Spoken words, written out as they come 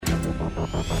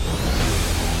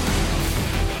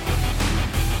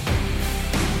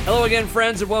Hello again,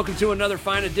 friends, and welcome to another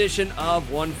fine edition of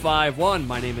 151.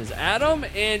 My name is Adam,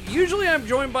 and usually I'm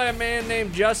joined by a man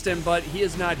named Justin, but he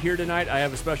is not here tonight. I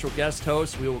have a special guest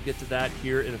host. We will get to that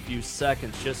here in a few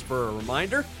seconds. Just for a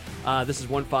reminder, this is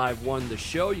 151 The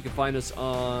Show. You can find us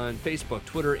on Facebook,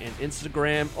 Twitter, and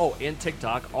Instagram. Oh, and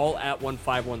TikTok, all at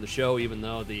 151 The Show, even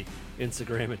though the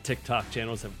Instagram and TikTok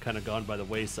channels have kind of gone by the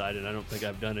wayside, and I don't think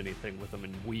I've done anything with them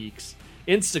in weeks.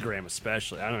 Instagram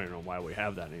especially. I don't even know why we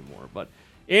have that anymore, but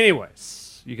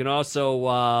anyways, you can also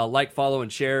like, follow,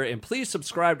 and share, and please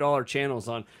subscribe to all our channels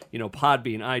on,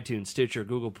 Podbean, iTunes, Stitcher,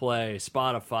 Google Play,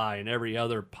 Spotify, and every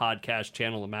other podcast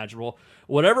channel imaginable.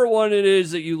 Whatever one it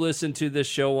is that you listen to this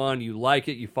show on, you like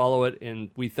it, you follow it, and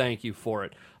we thank you for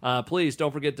it. Please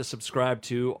don't forget to subscribe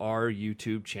to our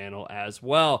YouTube channel as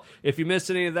well. If you missed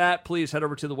any of that, please head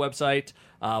over to the website,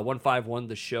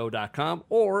 151theshow.com,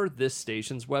 or this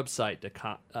station's website,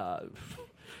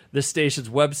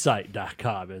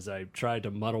 thisstationswebsite.com, as I tried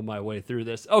to muddle my way through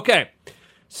this. Okay,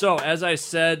 so as I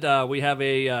said, we have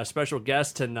a special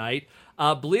guest tonight.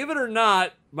 Believe it or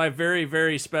not, my very,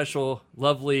 very special,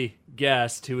 lovely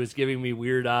guest, who is giving me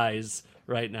weird eyes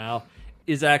right now,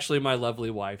 is actually my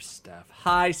lovely wife, Steph.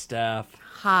 Hi, Steph.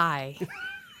 Hi.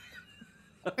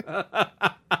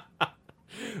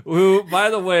 Who, by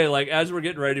the way, as we're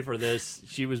getting ready for this,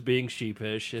 she was being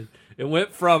sheepish, and it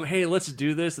went from, hey, let's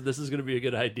do this, and this is going to be a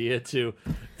good idea, to,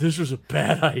 this was a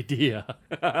bad idea.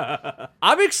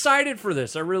 I'm excited for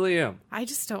this. I really am. I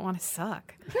just don't want to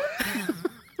suck.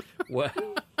 What?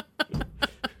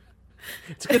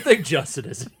 It's a good thing Justin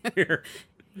isn't here.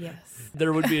 Yes.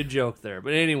 There would be a joke there.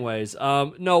 But anyways,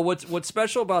 no, what's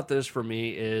special about this for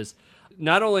me is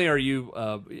not only are you,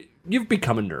 you've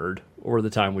become a nerd over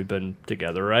the time we've been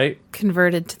together, right?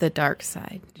 Converted to the dark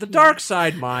side. The dark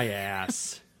side, my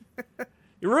ass.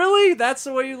 Really? That's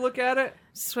the way you look at it?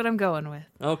 That's what I'm going with.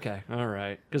 Okay, all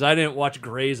right. Because I didn't watch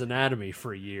Grey's Anatomy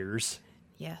for years.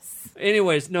 Yes.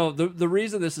 Anyways, no, the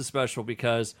reason this is special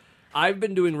because I've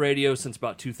been doing radio since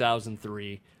about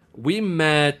 2003. We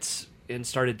met and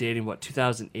started dating,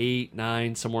 2008,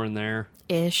 9, somewhere in there?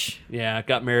 Ish. Yeah,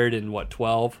 got married in,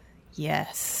 12?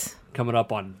 Yes. Coming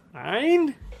up on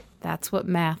 9? That's what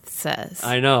math says.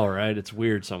 I know, right? It's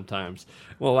weird sometimes.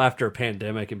 Well, after a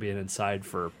pandemic and being inside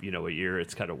for, a year,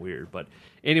 it's kind of weird. But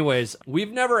anyways,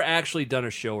 we've never actually done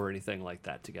a show or anything like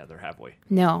that together, have we?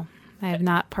 No, I have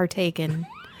not partaken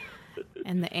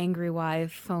in the angry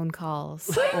wife phone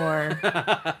calls or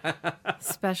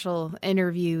special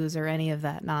interviews or any of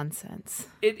that nonsense.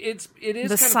 It is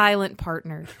the silent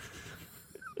partner.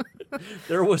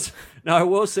 Now I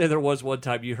will say there was one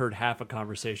time you heard half a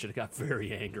conversation and got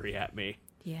very angry at me.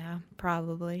 Yeah,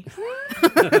 probably.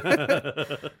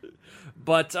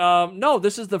 But no,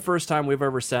 this is the first time we've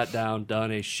ever sat down,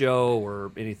 done a show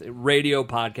or anything, radio,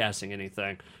 podcasting,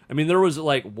 anything. I mean, there was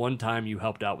one time you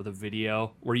helped out with a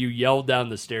video where you yelled down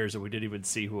the stairs and we didn't even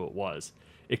see who it was.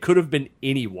 It could have been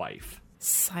any wife.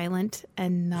 Silent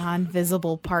and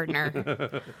non-visible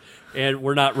partner. And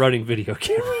we're not running video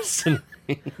cameras.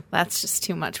 That's just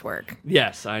too much work.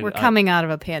 Yes. We're coming out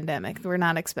of a pandemic. We're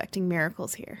not expecting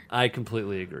miracles here. I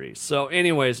completely agree. So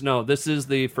anyways, no, this is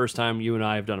the first time you and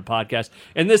I have done a podcast.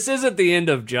 And this isn't the end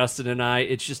of Justin and I.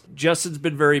 It's just Justin's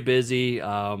been very busy.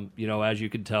 As you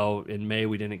can tell, in May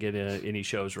we didn't get any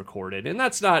shows recorded. And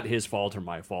that's not his fault or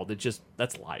my fault.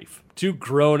 That's life. Two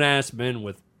grown-ass men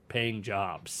with paying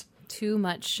jobs. Too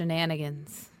much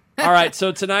shenanigans. All right,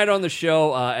 so tonight on the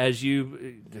show, as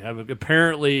you have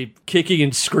apparently kicking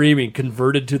and screaming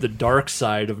converted to the dark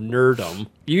side of nerdom,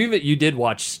 you did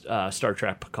watch Star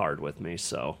Trek Picard with me,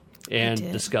 and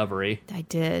Discovery. I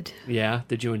did. Yeah,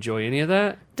 did you enjoy any of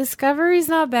that? Discovery's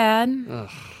not bad. Ugh.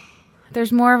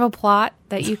 There's more of a plot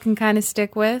that you can kind of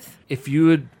stick with. If you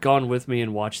had gone with me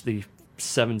and watched the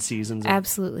 7 seasons?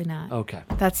 Absolutely not. Okay.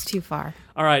 That's too far.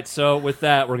 All right, so with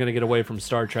that, we're going to get away from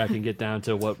Star Trek and get down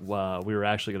to what we were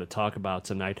actually going to talk about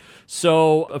tonight.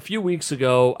 So a few weeks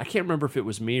ago, I can't remember if it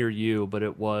was me or you, but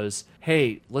it was,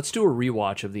 hey, let's do a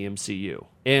rewatch of the MCU.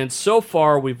 And so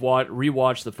far, we've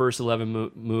rewatched the first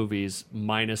 11 movies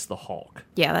minus the Hulk.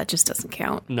 Yeah, that just doesn't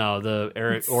count. No, the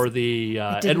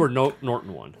Edward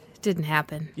Norton one. It didn't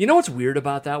happen. You know what's weird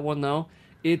about that one, though?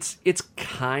 It's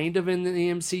kind of in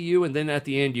the MCU, and then at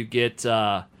the end you get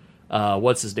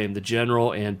what's his name, the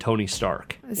General and Tony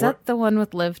Stark. Is that the one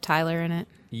with Liv Tyler in it?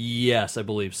 Yes, I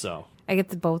believe so. I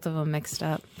get both of them mixed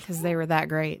up because they were that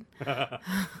great.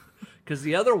 Because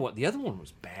the other one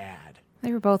was bad.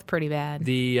 They were both pretty bad.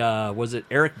 Was it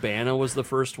Eric Bana was the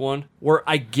first one? Where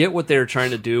I get what they were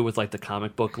trying to do with like the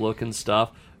comic book look and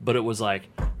stuff, but it was like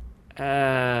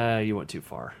You went too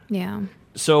far. Yeah.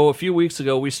 So a few weeks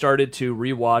ago, we started to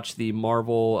rewatch the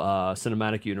Marvel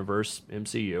Cinematic Universe,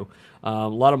 MCU. A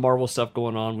lot of Marvel stuff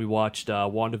going on. We watched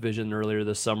WandaVision earlier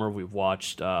this summer. We've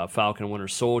watched Falcon and Winter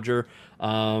Soldier.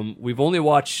 We've only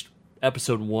watched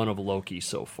episode 1 of Loki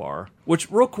so far.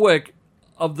 Which, real quick,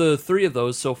 of the 3 of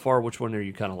those so far, which one are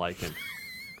you kind of liking?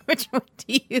 Which one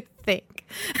do you think?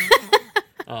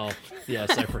 Oh,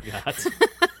 yes, I forgot.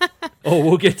 Oh,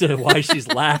 we'll get to why she's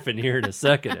laughing here in a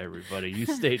second, everybody. You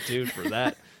stay tuned for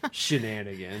that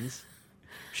shenanigans.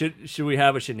 Should we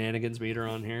have a shenanigans meter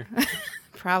on here?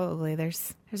 Probably.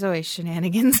 There's always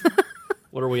shenanigans.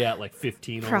 What are we at, like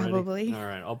 15 already? Probably. All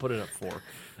right, I'll put it at 4.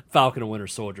 Falcon and Winter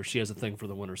Soldier. She has a thing for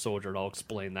the Winter Soldier, and I'll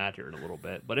explain that here in a little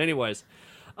bit. But anyways,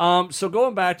 so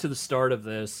going back to the start of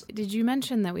this. Did you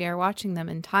mention that we are watching them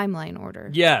in timeline order?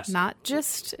 Yes. Not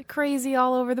just crazy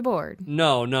all over the board.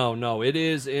 No. It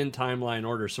is in timeline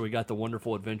order. So we got the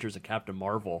Wonderful Adventures of Captain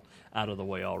Marvel out of the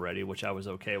way already, which I was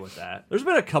okay with that. There's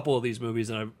been a couple of these movies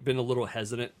that I've been a little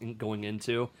hesitant in going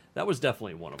into. That was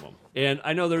definitely one of them. And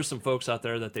I know there's some folks out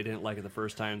there that they didn't like it the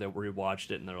first time that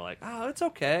rewatched it, and they're like, oh, it's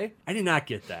okay. I did not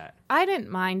get that. I didn't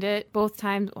mind it both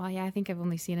times. Well, yeah, I think I've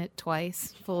only seen it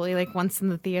twice fully, like once in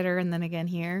the theater and then again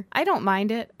here. I don't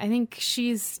mind it. I think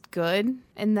she's good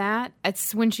in that.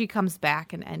 It's when she comes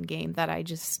back in Endgame that I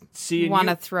just want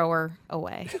to throw her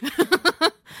away.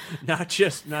 Not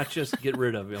just get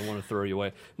rid of you. I want to throw you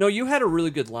away. No, you had a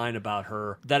really good line about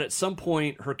her that at some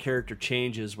point her character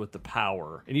changes with the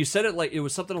power. And you said it like it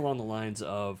was something along the lines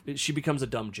of she becomes a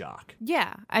dumb jock.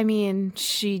 Yeah. I mean,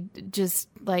 she just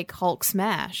like Hulk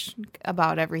smash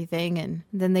about everything. And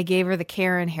then they gave her the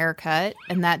Karen haircut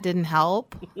and that didn't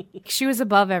help. She was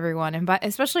above everyone. And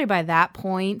especially by that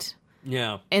point...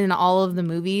 Yeah. In all of the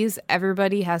movies,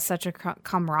 everybody has such a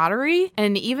camaraderie.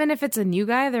 And even if it's a new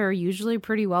guy, they're usually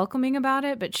pretty welcoming about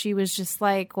it. But she was just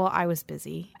like, well, I was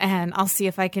busy and I'll see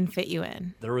if I can fit you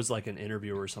in. There was like an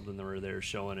interview or something that were there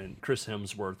showing, and Chris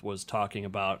Hemsworth was talking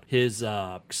about his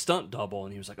stunt double.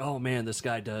 And he was like, oh man, this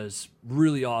guy does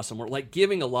really awesome. We're like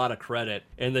giving a lot of credit.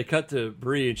 And they cut to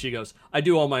Brie and she goes, I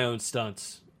do all my own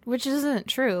stunts. Which isn't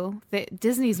true.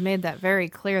 Disney's made that very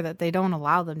clear that they don't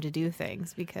allow them to do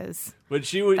things because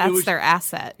that's their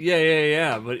asset.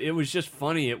 Yeah. But it was just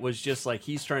funny. It was just like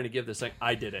he's trying to give this like,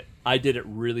 I did it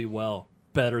really well.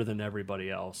 Better than everybody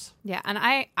else. Yeah, and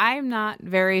I'm not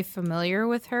very familiar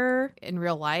with her in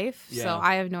real life, so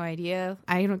I have no idea.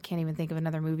 I can't even think of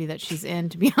another movie that she's in,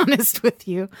 to be honest with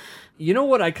you. You know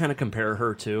what I kind of compare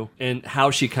her to, and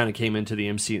how she kind of came into the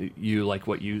MCU, like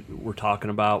what you were talking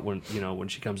about when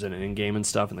she comes in Endgame and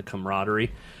stuff, and the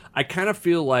camaraderie. I kind of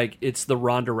feel like it's the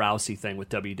Ronda Rousey thing with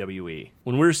WWE.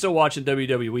 When we were still watching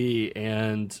WWE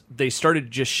and they started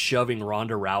just shoving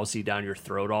Ronda Rousey down your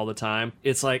throat all the time,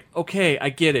 it's like, okay, I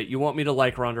get it. You want me to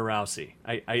like Ronda Rousey.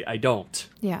 I don't.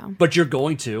 Yeah. But you're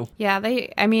going to. Yeah,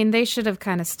 they should have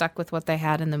kind of stuck with what they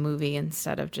had in the movie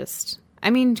instead of just... I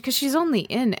mean, because she's only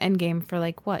in Endgame for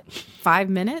like, what, 5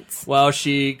 minutes? Well,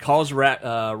 she calls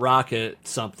Rocket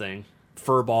something.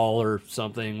 Furball or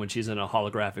something when she's in a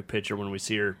holographic picture when we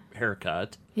see her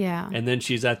haircut. Yeah. And then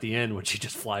she's at the end when she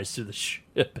just flies through the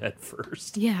ship at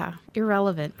first. Yeah.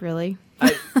 Irrelevant, really.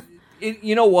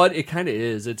 You know what? It kind of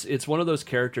is. It's one of those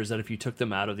characters that if you took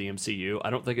them out of the MCU,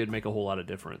 I don't think it'd make a whole lot of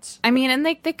difference. I mean, and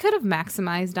they could have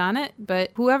maximized on it,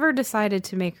 but whoever decided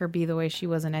to make her be the way she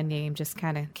was in Endgame just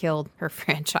kind of killed her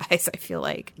franchise, I feel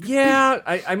like. Yeah,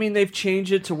 I mean, they've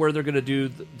changed it to where they're going to do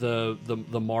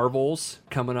the Marvels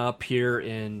coming up here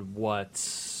in what?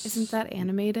 Isn't that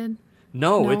animated?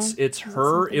 No, it's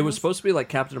her. It was supposed to be like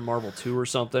Captain Marvel 2 or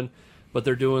something. But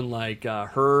they're doing like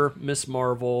her, Miss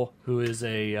Marvel, who is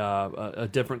a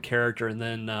different character, and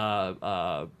then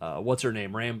what's her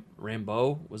name?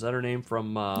 Rambeau? Was that her name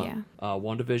from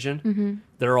WandaVision? Mm-hmm.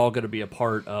 They're all going to be a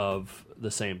part of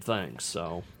the same thing.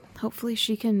 So hopefully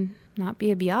she can not be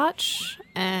a biatch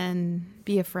and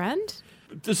be a friend.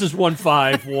 This is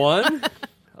 151,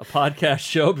 a podcast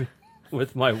show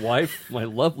with my wife, my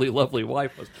lovely, lovely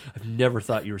wife. I've never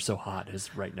thought you were so hot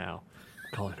as right now,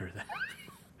 calling her that.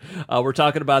 We're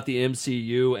talking about the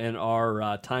MCU and our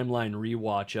timeline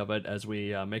rewatch of it as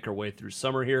we make our way through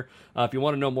summer here. If you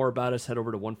want to know more about us, head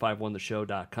over to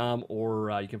 151theshow.com,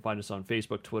 or you can find us on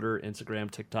Facebook, Twitter, Instagram,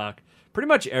 TikTok, pretty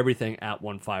much everything at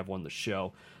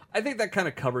 151theshow. I think that kind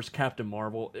of covers Captain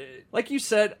Marvel. Like you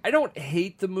said, I don't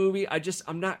hate the movie.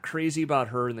 I'm not crazy about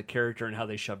her and the character and how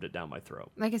they shoved it down my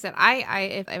throat. Like I said,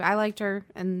 I liked her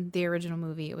in the original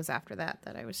movie. It was after that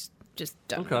I was just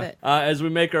done with it. As we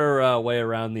make our way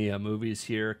around the movies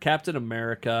here, Captain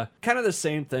America, kind of the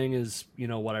same thing as,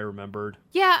 what I remembered.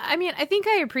 Yeah, I mean, I think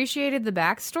I appreciated the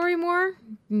backstory more,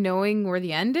 knowing where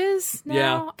the end is now.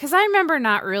 Yeah. Because I remember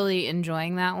not really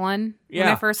enjoying that one. Yeah.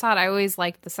 When I first saw it, I always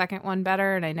liked the second one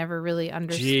better, and I never really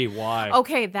understood. Gee, why?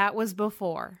 Okay, that was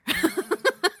before.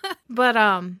 But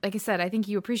like I said, I think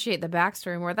you appreciate the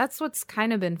backstory more. That's what's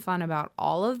kind of been fun about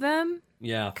all of them.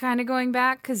 Yeah. Kind of going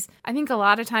back, because I think a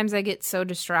lot of times I get so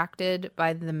distracted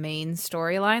by the main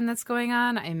storyline that's going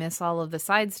on. I miss all of the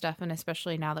side stuff, and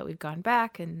especially now that we've gone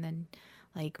back, and then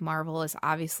like Marvel is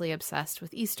obviously obsessed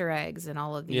with Easter eggs and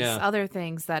all of these other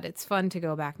things, that it's fun to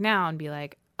go back now and be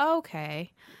like,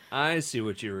 okay. I see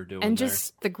what you were doing and there.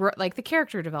 just the the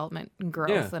character development and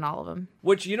growth in all of them.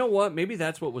 Which, you know what? Maybe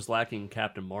that's what was lacking in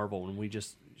Captain Marvel when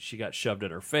she got shoved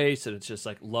at her face, and it's just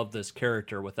like, love this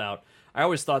character without. I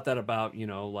always thought that about,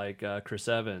 like Chris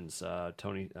Evans,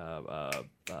 Tony,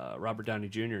 Robert Downey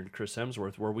Jr. and Chris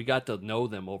Hemsworth, where we got to know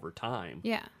them over time.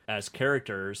 Yeah. As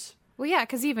characters. Well, yeah,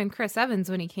 because even Chris Evans,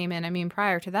 when he came in, I mean,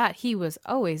 prior to that, he was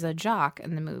always a jock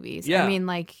in the movies. Yeah. I mean,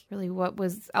 like, really, what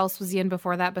else was he in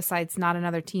before that besides not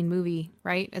another teen movie,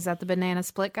 right? Is that the banana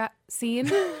split scene?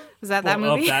 Was that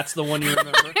movie? Oh, that's the one you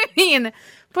remember?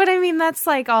 I mean, that's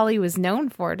like all he was known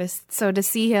for. So to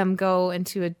see him go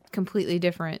into a completely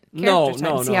different character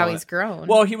type and see how he's grown.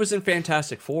 Well, he was in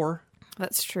Fantastic Four.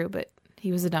 That's true, but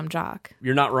he was a dumb jock.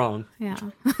 You're not wrong. Yeah.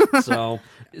 So,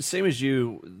 same as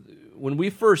you, when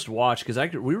we first watched,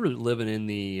 because we were living in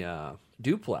the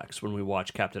duplex when we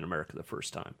watched Captain America the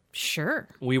first time. Sure.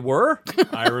 We were.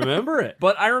 I remember it.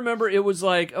 But I remember it was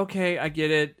like, okay, I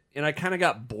get it. And I kind of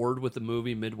got bored with the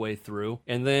movie midway through.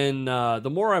 And then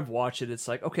the more I've watched it, it's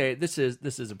like, okay, this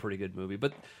is a pretty good movie.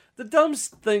 But the dumb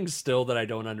thing still that I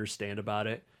don't understand about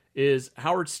it is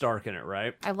Howard Stark in it,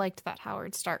 right? I liked that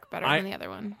Howard Stark better than the other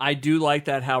one. I do like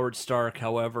that Howard Stark.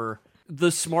 However, the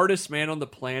smartest man on the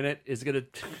planet is going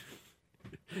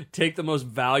to take the most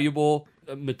valuable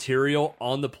material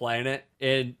on the planet,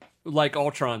 and like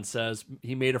Ultron says,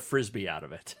 he made a frisbee out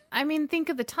of it. I mean, think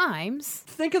of the times.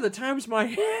 Think of the times,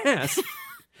 my ass.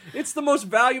 It's the most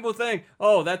valuable thing.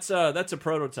 Oh, that's a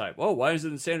prototype. Oh, why is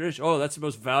it in standard issue? Oh, that's the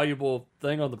most valuable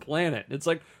thing on the planet. It's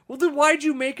like, well, then why'd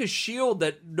you make a shield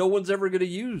that no one's ever going to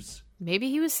use?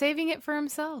 Maybe he was saving it for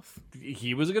himself.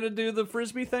 He was going to do the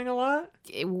frisbee thing a lot?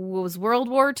 It was World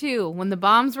War II. When the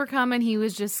bombs were coming, he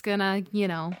was just going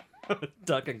to,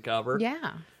 duck and cover.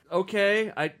 Yeah.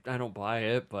 Okay, I don't buy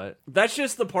it, but that's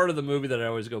just the part of the movie that I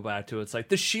always go back to. It's like,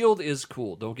 the shield is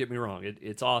cool. Don't get me wrong.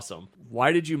 It's awesome.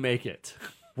 Why did you make it?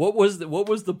 What was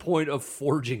the point of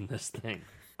forging this thing?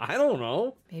 I don't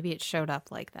know. Maybe it showed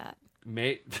up like that.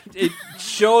 It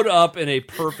showed up in a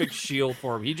perfect shield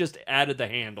form. He just added the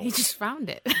handle. He just found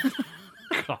it.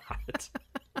 God.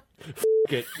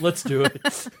 It. Let's do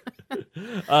it.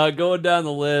 Going down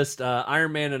the list,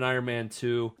 Iron Man and Iron Man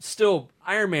 2.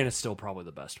 Iron Man is still probably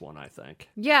the best one, I think.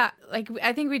 Yeah, like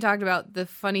I think we talked about, the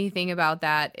funny thing about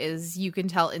that is you can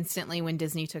tell instantly when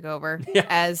Disney took over,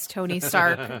 as Tony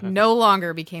Stark no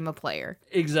longer became a player.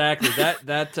 Exactly.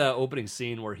 That opening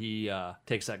scene where he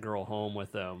takes that girl home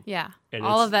with him. Yeah.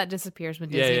 All of that disappears when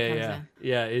Disney comes in.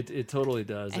 Yeah, it totally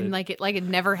does. And it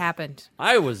never happened.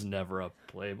 I was never a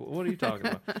playboy. What are you talking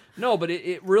about? No, but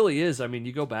it really is. I mean,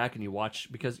 you go back and you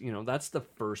watch, because, that's the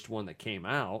first one that came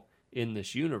out in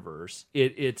this universe.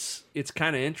 It's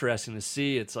kind of interesting to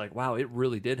see. It's like, wow, it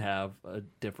really did have a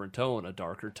different tone, a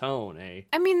darker tone.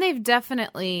 I mean, they've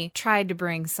definitely tried to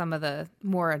bring some of the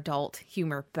more adult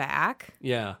humor back.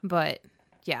 Yeah. But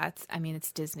yeah,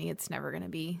 it's Disney. It's never going to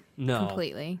be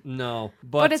completely. No.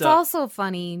 But it's also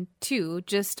funny, too,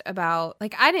 just about,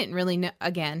 like, I didn't really know,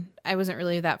 again, I wasn't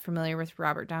really that familiar with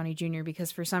Robert Downey Jr.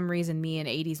 because for some reason me and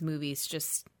 80s movies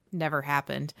just never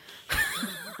happened.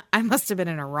 I must have been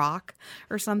in a rock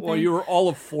or something. Well, you were all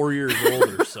of 4 years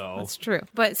older, so. That's true.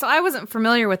 But so I wasn't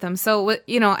familiar with him. So,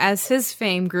 as his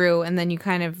fame grew, and then you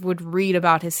kind of would read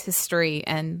about his history,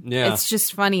 and it's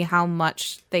just funny how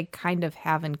much they kind of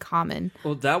have in common.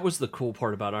 Well, that was the cool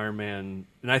part about Iron Man.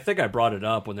 And I think I brought it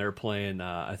up when they were playing,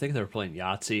 I think they were playing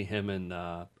Yahtzee, him and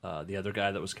the other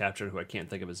guy that was captured, who I can't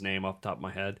think of his name off the top of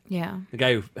my head. Yeah. The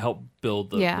guy who helped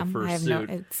build the first suit.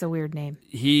 It's a weird name.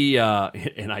 He,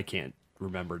 and I can't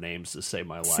remember names to save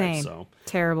my life. Same. So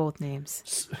terrible with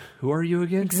names. Who are you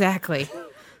again? Exactly.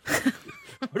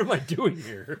 What am I doing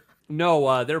here?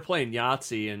 No, they're playing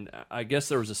Yahtzee, and I guess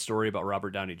there was a story about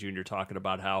Robert Downey Jr. talking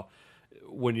about how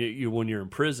when you're in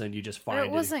prison, you just find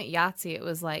it wasn't Yahtzee. It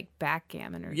was like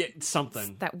backgammon or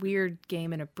something. That weird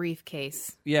game in a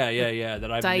briefcase. Yeah.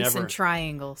 That I've dice never and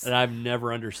triangles. And I've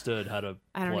never understood how to.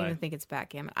 I don't even think it's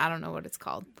backgammon. I don't know what it's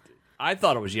called. I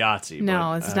thought it was Yahtzee.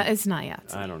 No, but, it's not. It's not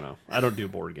Yahtzee. I don't know. I don't do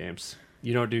board games.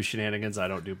 You don't do shenanigans. I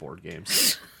don't do board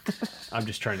games. I'm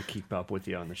just trying to keep up with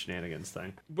you on the shenanigans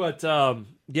thing. But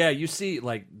yeah, you see,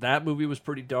 like that movie was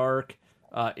pretty dark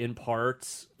in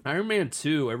parts. Iron Man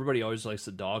 2, everybody always likes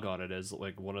to dog on it as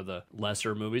like one of the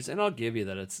lesser movies, and I'll give you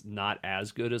that it's not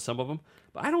as good as some of them,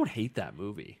 but I don't hate that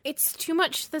movie. It's too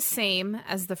much the same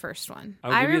as the first one.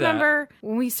 I'll I give you that. remember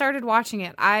when we started watching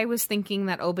it, I was thinking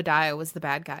that Obadiah was the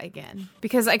bad guy again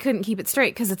because I couldn't keep it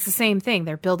straight because it's the same thing.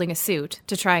 They're building a suit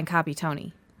to try and copy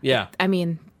Tony. Yeah. I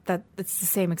mean, it's the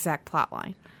same exact plot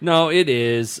line. No, it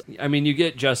is. I mean, you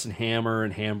get Justin Hammer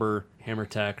and Hammer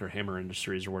Tech or Hammer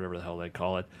Industries or whatever the hell they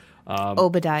call it.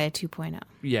 Obadiah 2.0.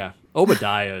 Yeah.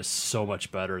 Obadiah is so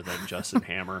much better than Justin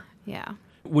Hammer. Yeah.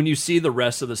 When you see the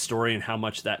rest of the story and how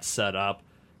much that's set up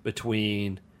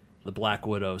between the Black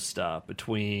Widow stuff,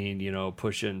 between,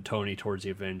 pushing Tony towards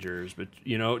the Avengers, but,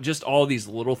 just all these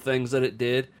little things that it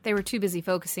did. They were too busy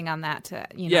focusing on that to,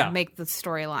 Yeah. make the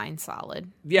storyline solid.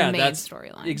 Yeah, the main that's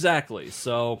storyline. Exactly.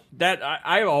 So that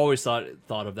I always thought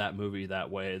of that movie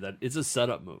that way, that it's a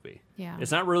setup movie. Yeah.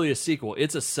 It's not really a sequel.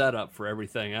 It's a setup for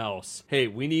everything else. Hey,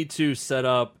 we need to set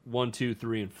up 1, 2,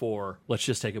 3, and 4. Let's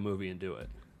just take a movie and do it.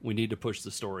 We need to push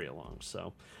the story along.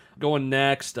 So going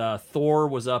next, Thor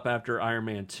was up after Iron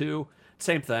Man 2.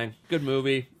 Same thing. Good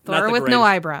movie. Not Thor the with no greatest.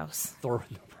 eyebrows. Thor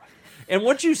with no eyebrows. And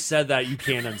once you said that, you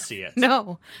can't unsee it.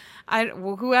 No.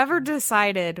 Whoever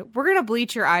decided, we're going to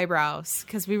bleach your eyebrows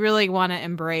because we really want to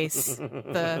embrace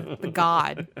the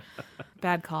god.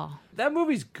 Bad call. That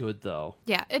movie's good, though.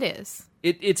 Yeah, it is.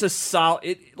 It's a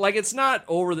solid. It's not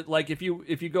over the, like if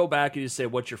you go back and you say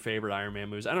what's your favorite Iron Man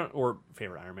movies,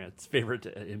 favorite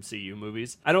MCU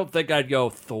movies. I don't think I'd go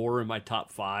Thor in my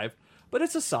top 5, but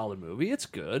it's a solid movie. It's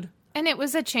good. And it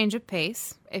was a change of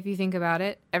pace, if you think about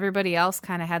it. Everybody else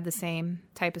kind of had the same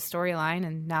type of storyline,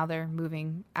 and now they're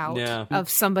moving out of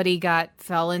somebody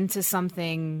fell into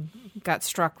something, got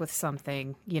struck with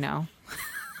something,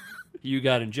 You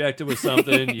got injected with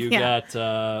something. You Yeah.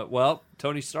 got,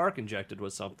 Tony Stark injected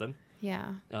with something.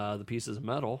 Yeah. The pieces of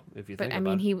metal, if you But think I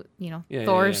about mean, it. he,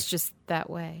 Thor's just that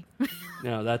way.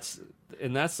 No, that's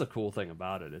the cool thing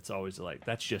about it. It's always like,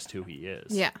 that's just who he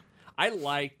is. Yeah. I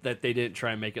like that they didn't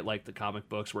try and make it like the comic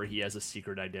books where he has a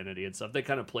secret identity and stuff. They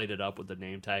kind of played it up with the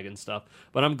name tag and stuff.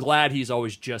 But I'm glad he's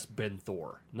always just been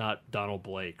Thor, not Donald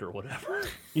Blake or whatever.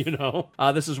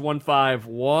 This is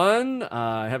 151.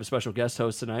 I have a special guest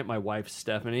host tonight, my wife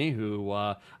Stephanie, who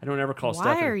I don't ever call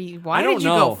Stephanie. Why did you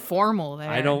go formal there?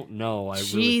 I don't know.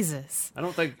 Jesus. I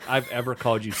don't think I've ever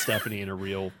called you Stephanie in a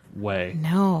real way.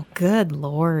 No, good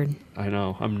Lord. I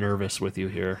know. I'm nervous with you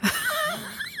here.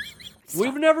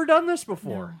 We've never done this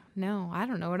before. No, I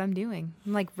don't know what I'm doing.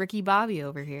 I'm like Ricky Bobby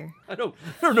over here. I don't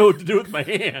know what to do with my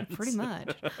hands. Pretty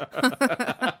much.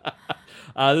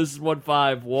 This is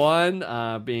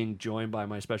 151, being joined by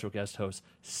my special guest host,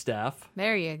 Steph.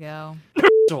 There you go.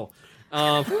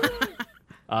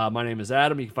 My name is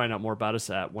Adam. You can find out more about us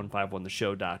at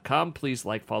 151theshow.com. Please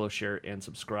like, follow, share, and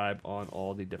subscribe on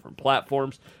all the different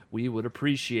platforms. We would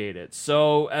appreciate it.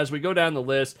 So as we go down the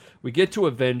list, we get to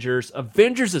Avengers.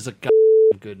 Avengers is a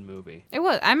good movie. It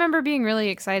was. I remember being really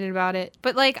excited about it.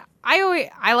 But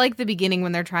I like the beginning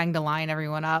when they're trying to line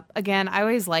everyone up. Again, I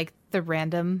always like the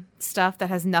random stuff that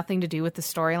has nothing to do with the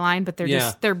storyline, but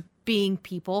they're being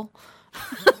people.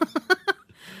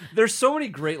 There's so many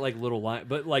great little lines,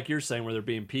 but like you're saying, where they're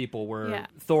being people, where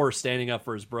Thor's standing up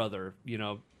for his brother,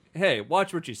 hey,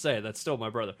 watch what you say. That's still my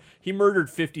brother. He murdered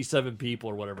 57 people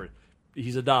or whatever.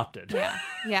 He's adopted.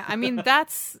 Yeah. I mean,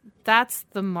 that's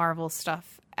the Marvel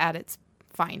stuff at its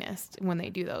finest when they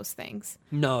do those things.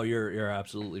 No, you're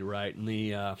absolutely right. And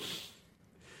the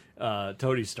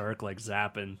Tony Stark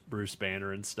zapping Bruce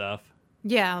Banner and stuff.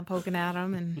 Yeah, poking at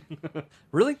him and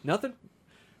Really? Nothing?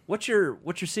 What's your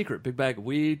secret? Big bag of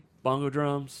weed, bongo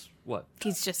drums, what?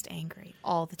 He's just angry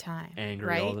all the time. Angry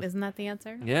right? all the Isn't that the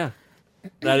answer? Yeah.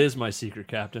 That is my secret,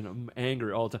 Captain. I'm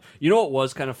angry all the time. You know what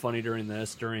was kind of funny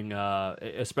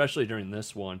especially during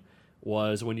this one,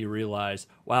 was when you realize,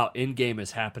 wow, Endgame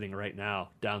is happening right now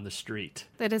down the street.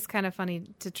 That is kind of funny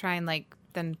to try and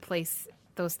then place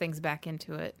those things back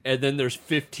into it. And then there's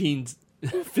 15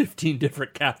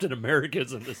 different Captain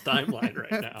Americas in this timeline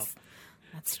right now.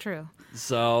 That's true.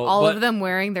 So all of them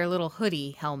wearing their little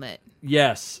hoodie helmet.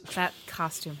 Yes. That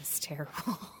costume is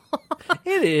terrible.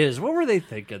 It is. What were they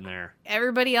thinking there?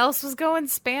 Everybody else was going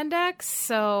spandex,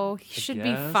 so he should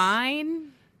be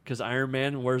fine. Because Iron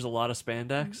Man wears a lot of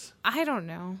spandex? I don't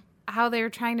know how they were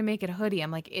trying to make it a hoodie.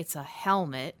 I'm like, it's a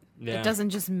helmet. Yeah. It doesn't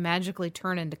just magically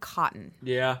turn into cotton.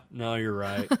 Yeah, no, you're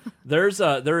right. There is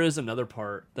another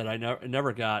part that I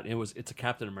never got. It's a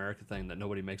Captain America thing that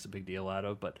nobody makes a big deal out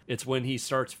of, but it's when he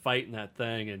starts fighting that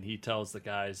thing and he tells the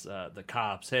guys, the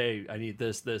cops, "Hey, I need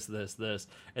this, this, this, this,"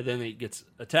 and then he gets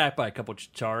attacked by a couple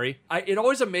Chitauri. It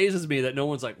always amazes me that no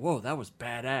one's like, "Whoa, that was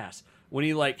badass." When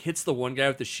he like hits the one guy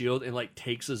with the shield and like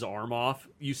takes his arm off,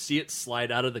 you see it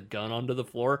slide out of the gun onto the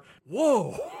floor.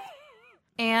 Whoa.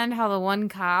 And how the one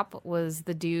cop was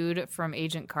the dude from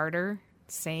Agent Carter,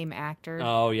 same actor.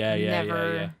 Oh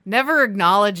yeah. Never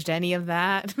acknowledged any of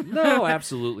that. No,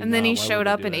 absolutely. And then not. he Why showed would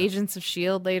up they do in that? Agents of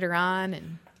S.H.I.E.L.D. later on.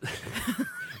 And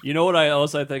You know what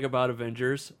I think about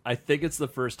Avengers? I think it's the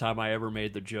first time I ever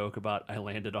made the joke about I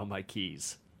landed on my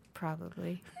keys.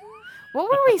 probably.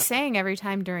 What were we saying every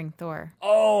time during Thor?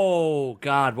 Oh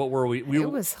God, what were we?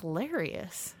 It was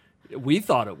hilarious. We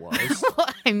thought it was.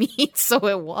 I mean, so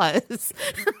it was.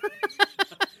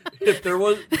 If there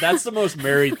was, that's the most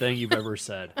married thing you've ever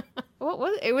said. What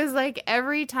was it? Was like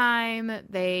every time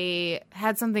they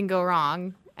had something go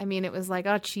wrong. I mean, it was like,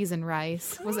 oh, cheese and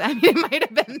rice. It might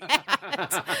have been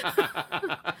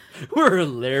that. We're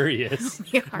hilarious.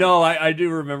 We are. No, I do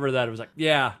remember that. It was like,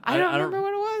 yeah. I don't remember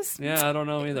what it was. Yeah, I don't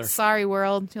know either. Sorry,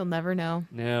 world. You'll never know.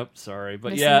 Yep, sorry.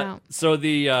 But Missing yeah, out. so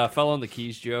the fell on the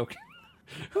keys joke,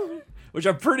 which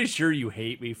I'm pretty sure you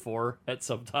hate me for at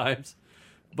sometimes.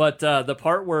 But the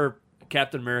part where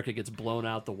Captain America gets blown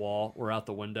out the wall or out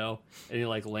the window and he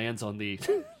like lands on the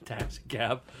taxi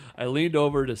cab, I leaned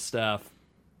over to Steph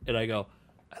and I go,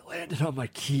 I landed on my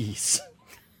keys.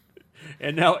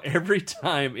 And now every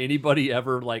time anybody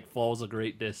ever like falls a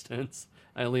great distance,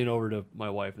 I lean over to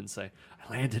my wife and say,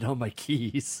 I landed on my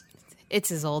keys. It's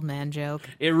his old man joke.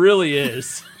 It really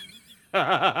is.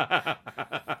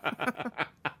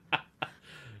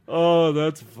 Oh,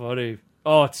 that's funny.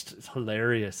 Oh, it's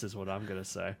hilarious is what I'm going to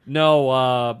say.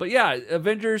 No, but yeah,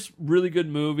 Avengers, really good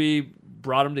movie.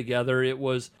 Brought them together.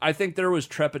 I think there was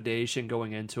trepidation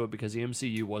going into it because the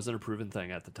MCU wasn't a proven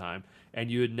thing at the time. And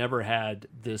you had never had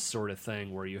this sort of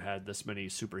thing where you had this many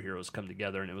superheroes come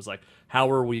together. And it was like,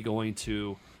 how are we going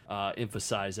to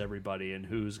emphasize everybody and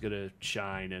who's going to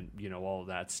shine and, all of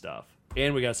that stuff.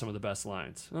 And we got some of the best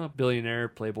lines. Oh, billionaire,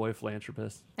 playboy,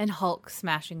 philanthropist. And Hulk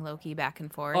smashing Loki back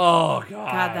and forth. Oh, God.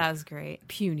 God, that was great.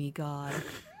 Puny God.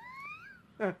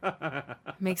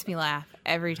 Makes me laugh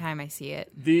every time I see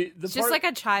it. It's just like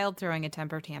a child throwing a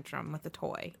temper tantrum with a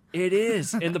toy. It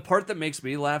is. And the part that makes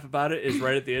me laugh about it is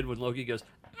right at the end when Loki goes,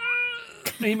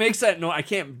 and he makes that noise. I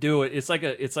can't do it. It's like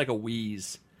a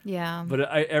wheeze. Yeah. But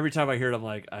every time I hear it, I'm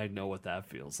like, I know what that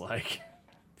feels like.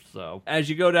 So as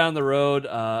you go down the road,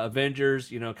 Avengers,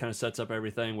 kind of sets up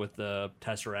everything with the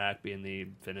Tesseract being the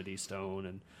Infinity Stone,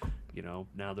 and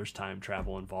now there's time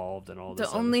travel involved and all this.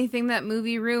 The only thing that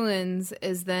movie ruins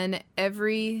is then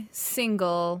every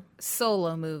single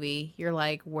solo movie, you're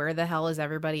like, where the hell is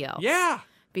everybody else? Yeah.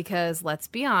 Because let's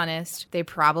be honest, they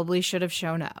probably should have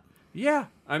shown up. Yeah.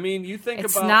 I mean, you think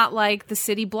It's about... not like the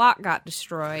city block got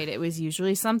destroyed. It was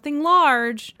usually something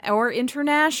large or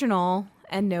international,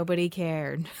 and nobody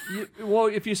cared. Well,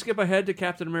 if you skip ahead to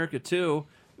Captain America 2,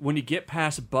 when you get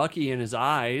past Bucky and his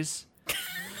eyes...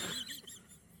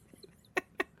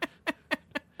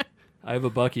 I have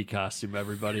a Bucky costume,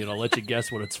 everybody, and I'll let you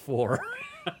guess what it's for.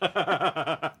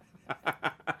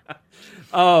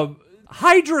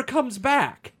 Hydra comes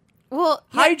back. Well,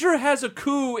 Hydra has a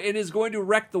coup and is going to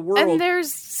wreck the world. and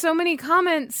there's so many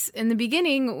comments in the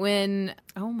beginning when,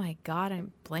 oh my God,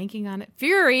 I'm blanking on it.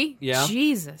 Fury, Yeah.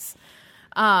 Jesus,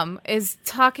 is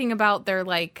talking about their,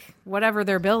 like, whatever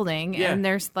they're building, Yeah. and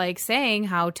they're, like, saying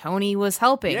how Tony was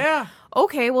helping. Yeah.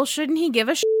 Okay, well, shouldn't he give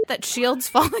a shit that S.H.I.E.L.D.'s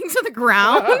falling to the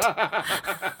ground?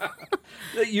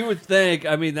 You would think,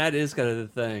 I mean, that is kind of the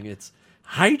thing. It's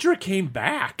Hydra came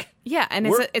back. Yeah, and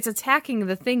it's attacking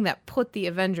the thing that put the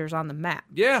Avengers on the map.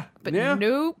 Yeah. But yeah.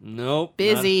 nope.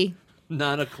 Busy.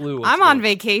 Not a clue. I'm on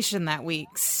vacation that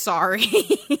week. Sorry.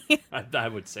 I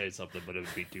would say something, but it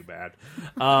would be too bad.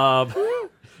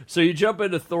 So you jump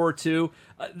into Thor 2,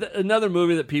 another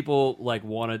movie that people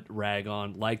want to rag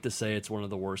on, like to say it's one of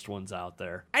the worst ones out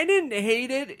there. I didn't hate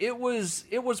it. It was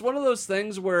one of those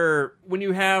things where when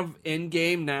you have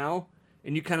Endgame now,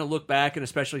 and you kind of look back, and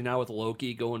especially now with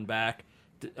Loki going back,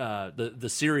 the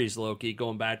series Loki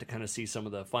going back to kind of see some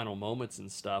of the final moments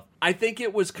and stuff. I think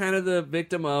it was kind of the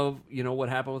victim of what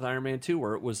happened with Iron Man 2,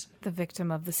 where it was The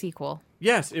victim of the sequel.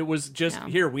 Yes, it was just, Yeah.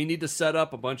 Here, we need to set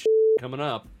up a bunch of coming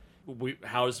up.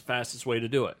 How is the fastest way to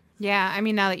do it? Yeah, I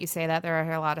mean, now that you say that, there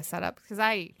are a lot of setups, because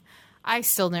I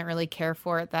still didn't really care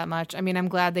for it that much. I mean, I'm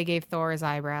glad they gave Thor his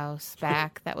eyebrows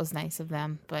back. That was nice of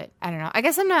them, but I don't know. I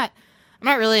guess I'm I'm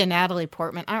not really a Natalie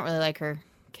Portman. I don't really like her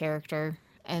character.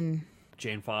 And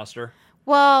Jane Foster.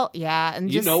 well, yeah,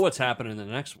 and You know what's happening in the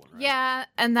next one, right? yeah,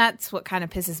 and that's what kind of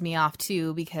pisses me off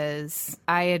too, because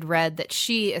I had read that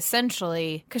she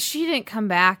essentially, because she didn't come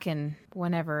back and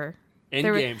whenever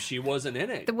Endgame, she wasn't in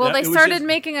it. well, they It was started just-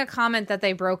 making a comment that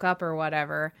they broke up or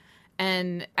whatever.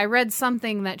 And I read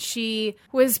something that she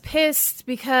was pissed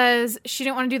because she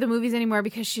didn't want to do the movies anymore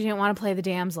because she didn't want to play the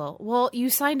damsel. Well, you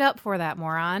signed up for that,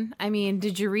 moron. I mean,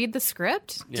 did you read the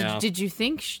script? Yeah. Did you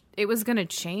think it was going to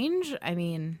change? I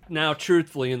mean... Now,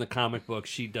 truthfully, in the comic book,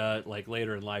 she does, like,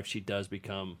 later in life, she does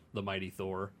become the mighty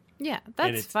Thor. Yeah, that's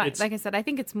it's- fine. it's- Like I said, I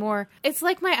think it's more... It's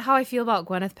like how I feel about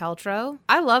Gwyneth Paltrow.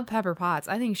 I love Pepper Potts.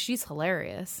 I think she's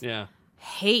hilarious. Yeah.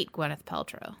 Hate Gwyneth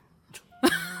Paltrow.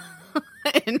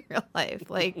 In real life.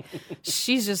 Like,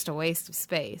 she's just a waste of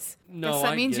space. No, Guess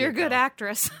that I means get you're it, a good though.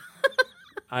 actress.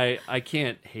 I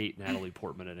can't hate Natalie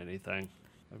Portman at anything.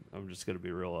 I'm just going to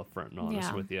be real upfront and honest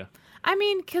Yeah. with you. I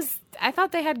mean, because I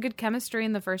thought they had good chemistry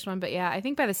in the first one, but yeah, I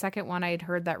think by the second one I had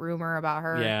heard that rumor about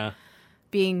her Yeah.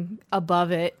 being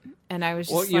above it, and I was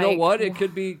just Well, you know like, what? It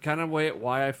could be kind of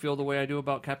why I feel the way I do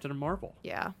about Captain Marvel,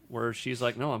 Yeah. where she's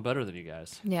like, no, I'm better than you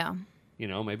guys. Yeah. You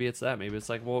know, maybe it's that. Maybe it's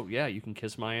like, well, yeah, you can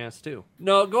kiss my ass too.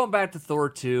 No, going back to Thor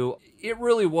 2, it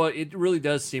really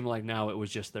does seem like now it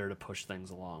was just there to push things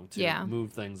along, to Yeah.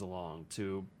 move things along,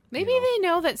 to... Maybe they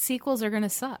know that sequels are going to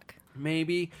suck.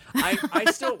 Maybe. I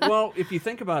still, well, if you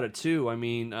think about it too, I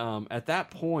mean, at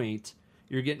that point,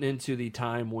 you're getting into the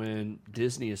time when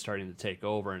Disney is starting to take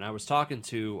over. And I was talking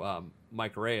to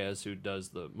Mike Reyes, who does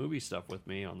the movie stuff with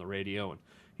me on the radio, and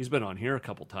he's been on here a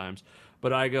couple times.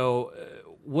 But I go,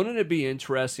 wouldn't it be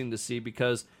interesting to see?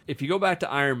 Because if you go back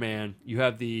to Iron Man, you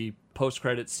have the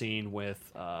post-credit scene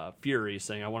with Fury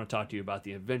saying, I want to talk to you about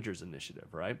the Avengers Initiative,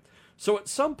 right? So at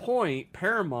some point,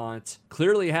 Paramount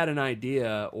clearly had an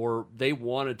idea, or they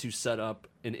wanted to set up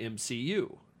an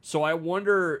MCU. So I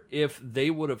wonder if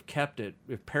they would have kept it,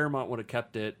 if Paramount would have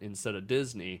kept it instead of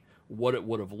Disney, what it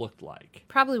would have looked like.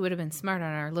 Probably would have been smart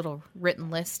on our little written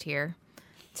list here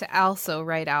to also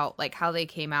write out like how they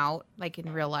came out, like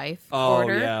in real life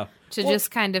order, yeah. to Well- just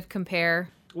kind of compare.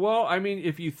 Well, I mean,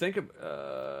 if you think of...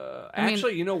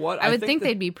 actually, you know what? I would think that-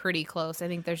 they'd be pretty close. I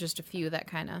think there's just a few that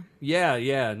kind of...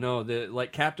 Yeah, no,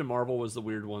 like Captain Marvel was the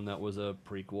weird one that was a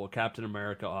prequel. Captain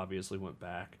America obviously went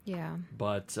back. Yeah.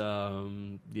 But,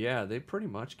 yeah, they pretty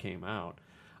much came out.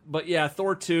 But yeah,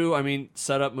 Thor 2, I mean,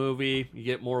 setup movie, you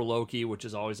get more Loki, which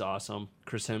is always awesome.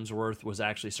 Chris Hemsworth was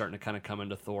actually starting to kind of come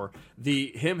into Thor.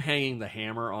 Him hanging the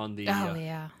hammer on the... Oh,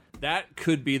 yeah. That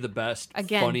could be the best,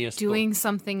 Again, funniest... doing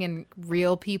something in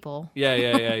real people.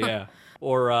 Yeah.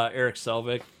 Or Eric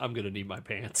Selvig, I'm going to need my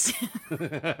pants.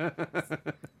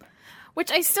 Which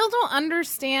I still don't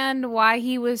understand why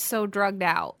he was so drugged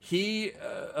out. He,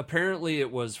 apparently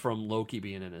it was from Loki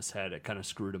being in his head. It kind of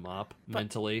screwed him up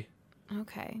mentally.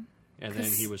 Okay. And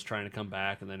then he was trying to come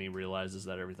back, and then he realizes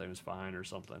that everything was fine or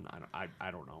something.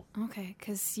 I don't know. Okay,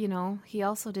 because, he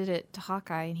also did it to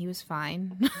Hawkeye, and he was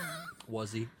fine.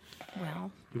 Was he?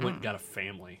 Well, He went and got a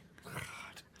family.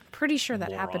 pretty sure that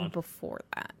Moron. happened before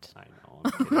that. I know.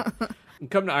 I'm kidding.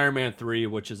 And come to Iron Man 3,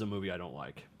 which is a movie I don't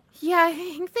like. Yeah, I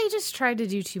think they just tried to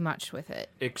do too much with it.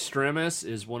 Extremis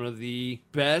is one of the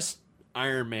best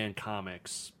Iron Man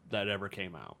comics that ever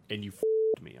came out, and you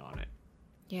f***ed me on it.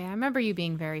 Yeah, I remember you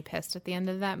being very pissed at the end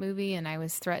of that movie, and I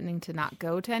was threatening to not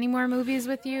go to any more movies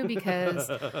with you because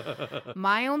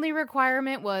my only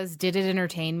requirement was, did it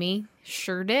entertain me?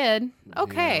 Sure did.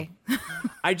 Okay. Yeah.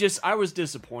 I was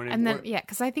disappointed. And then,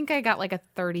 because I think I got like a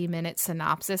 30-minute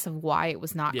synopsis of why it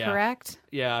was not correct.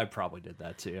 Yeah, I probably did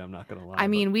that too. I'm not going to lie. I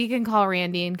mean, we can call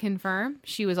Randy and confirm.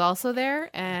 She was also there.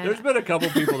 And There's been a couple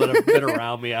people that have been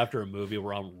around me after a movie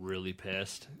where I'm really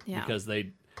pissed because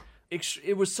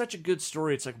it was such a good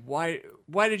story. It's like, why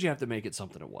did you have to make it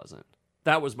something it wasn't?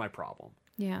 That was my problem.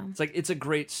 Yeah. It's like, it's a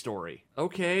great story.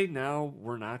 Okay, now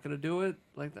we're not going to do it?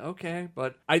 Like, okay.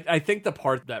 But I think the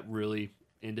part that really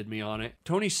ended me on it,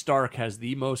 Tony Stark has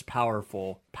the most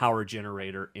powerful power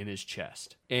generator in his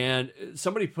chest. And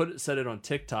somebody said it on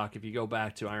TikTok, if you go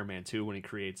back to Iron Man 2 when he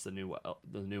creates the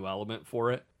new element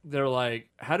for it, they're like,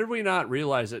 how did we not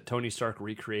realize that Tony Stark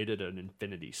recreated an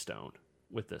Infinity Stone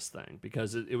with this thing?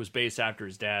 Because it was based after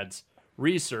his dad's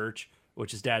research,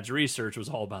 which his dad's research was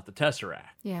all about the Tesseract.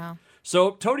 Yeah.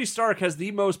 So Tony Stark has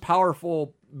the most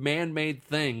powerful man-made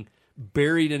thing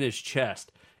buried in his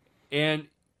chest. And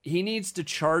he needs to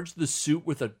charge the suit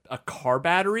with a car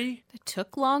battery. It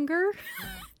took longer.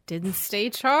 Didn't stay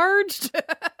charged.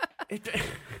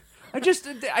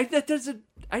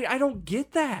 I don't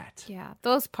get that. Yeah,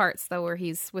 those parts though where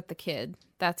he's with the kid,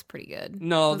 that's pretty good.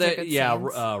 No, Those are that good yeah,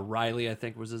 scenes. Riley I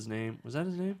think was his name. Was that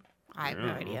his name? I have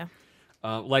no idea.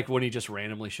 Like when he just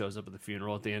randomly shows up at the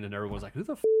funeral at the end and everyone's like, who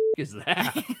the is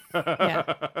that?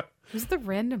 Yeah. Who's the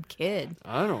random kid?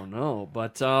 I don't know,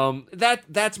 but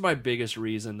that's my biggest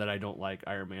reason that I don't like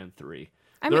Iron Man 3.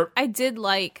 I mean, I did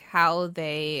like how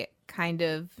they kind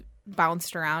of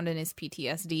bounced around in his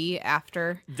PTSD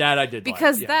after That I did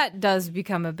because like, yeah. that does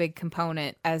become a big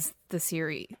component as the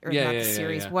series or not the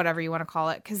series, whatever you want to call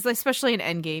it. Because especially in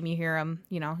Endgame, you hear him,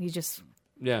 he just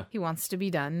he wants to be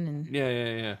done. And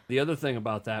Yeah. The other thing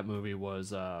about that movie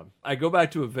was I go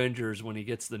back to Avengers when he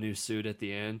gets the new suit at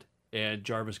the end, and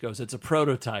Jarvis goes, "It's a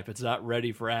prototype. It's not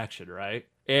ready for action, right?"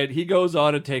 And he goes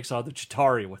on and takes on the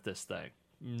Chitauri with this thing.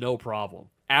 No problem.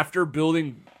 After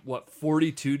building,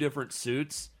 42 different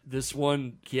suits, this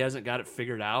one, he hasn't got it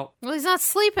figured out. Well, he's not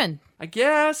sleeping. I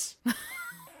guess.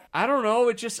 I don't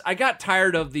know. I got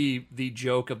tired of the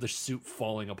joke of the suit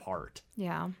falling apart.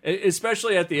 Yeah.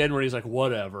 Especially at the end where he's like,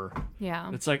 whatever. Yeah.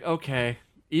 It's like, okay.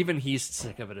 Even he's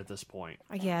sick of it at this point.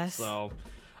 I guess. So,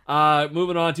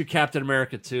 moving on to Captain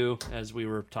America 2, as we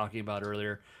were talking about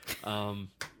earlier. My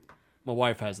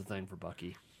wife has a thing for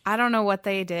Bucky. I don't know what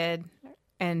they did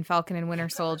in Falcon and Winter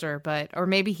Soldier, or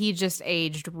maybe he just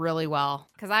aged really well.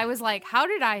 Because I was like, how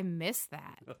did I miss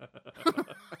that?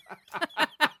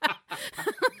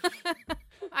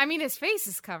 I mean, his face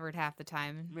is covered half the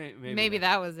time. Maybe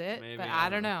that was it, but I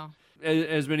don't know.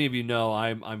 As many of you know,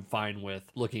 I'm fine with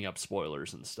looking up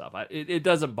spoilers and stuff. It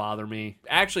doesn't bother me.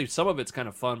 Actually, some of it's kind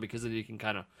of fun because then you can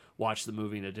kind of watch the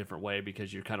movie in a different way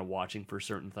because you're kind of watching for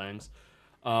certain things.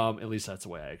 At least that's the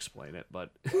way I explain it.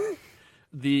 But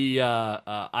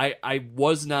I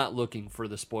was not looking for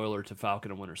the spoiler to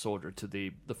Falcon and Winter Soldier to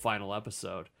the final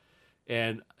episode,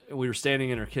 and we were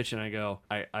standing in our kitchen.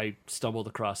 I stumbled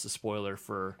across the spoiler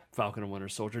for Falcon and Winter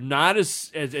Soldier. Not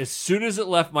as soon as it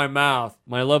left my mouth,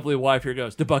 my lovely wife here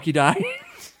goes, "Did Bucky die?"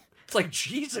 It's like,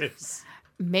 Jesus.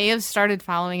 May have started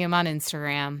following him on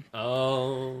Instagram.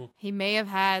 Oh. He may have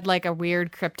had like a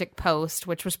weird cryptic post,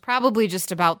 which was probably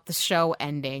just about the show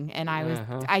ending. And I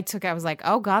was like,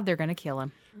 oh God, they're going to kill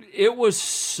him. It was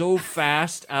so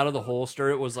fast out of the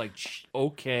holster. It was like,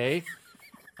 okay,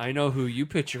 I know who you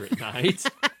picture at night.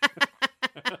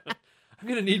 I'm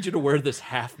going to need you to wear this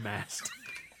half mask.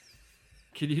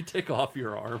 Can you take off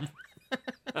your arm?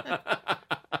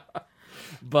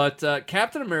 But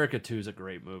Captain America 2 is a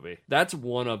great movie. That's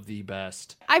one of the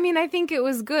best. I mean, I think it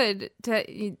was good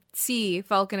to see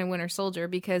Falcon and Winter Soldier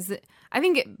because I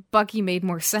think Bucky made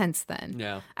more sense then.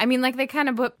 Yeah. I mean, like they kind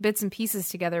of put bits and pieces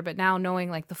together, but now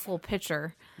knowing like the full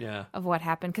picture of what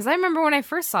happened. Because I remember when I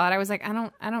first saw it, I was like, I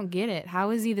don't get it. How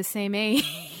is he the same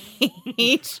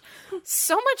age?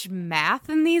 So much math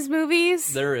in these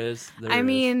movies. There is. I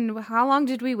mean, how long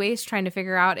did we waste trying to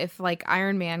figure out if like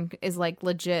Iron Man is like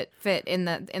legit fit in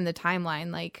the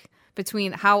timeline, like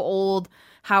between how old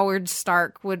Howard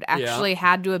Stark would actually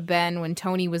had to have been when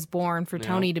Tony was born for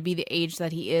Tony to be the age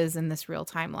that he is in this real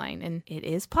timeline. And it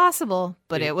is possible,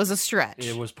 but it was a stretch.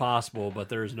 It was possible, but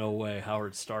there's no way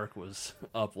Howard Stark was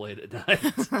up late at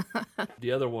night.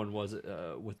 The other one was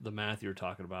with the math you're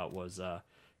talking about was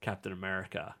Captain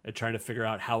America and trying to figure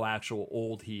out how actual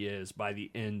old he is by the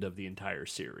end of the entire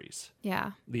series.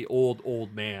 Yeah. The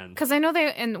old man. Because I know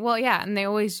and they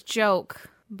always joke,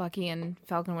 Bucky and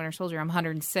Falcon Winter Soldier, I'm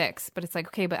 106, but it's like,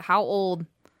 okay, but how old?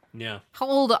 Yeah. How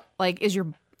old, like, is your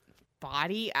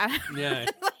body? Yeah.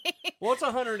 Well, it's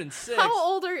 106.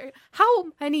 How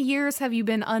many years have you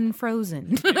been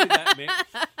unfrozen?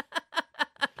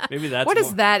 Maybe that's what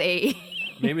is that age?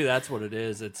 Maybe that's what it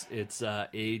is. It's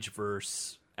age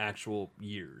versus actual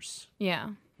years. Yeah.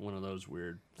 One of those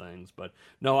weird things. But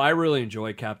no, I really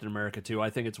enjoy Captain America 2. I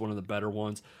think it's one of the better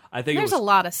ones. I think there's a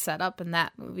lot of setup in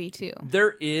that movie too.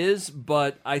 There is,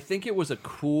 but I think it was a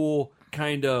cool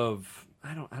kind of,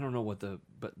 I don't know what the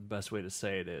best way to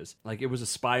say it is. Like it was a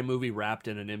spy movie wrapped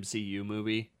in an MCU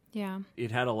movie. Yeah. It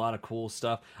had a lot of cool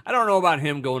stuff. I don't know about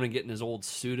him going and getting his old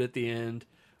suit at the end.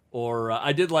 Or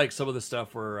I did like some of the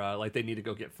stuff where like they need to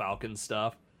go get Falcon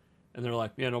stuff. And they're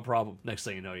like, yeah, no problem. Next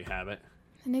thing you know, you have it.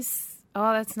 And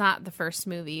that's not the first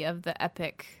movie of the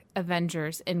epic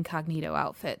Avengers incognito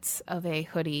outfits of a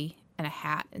hoodie and a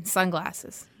hat and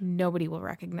sunglasses. Nobody will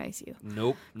recognize you.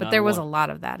 Nope. But there was a lot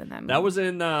of that in that movie. That was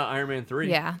in Iron Man 3.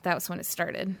 Yeah, that was when it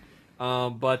started.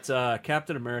 But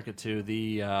Captain America 2,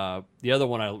 the other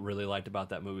one I really liked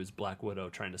about that movie is Black Widow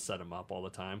trying to set him up all the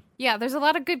time. Yeah, there's a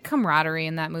lot of good camaraderie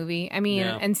in that movie. I mean,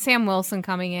 and Sam Wilson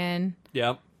coming in.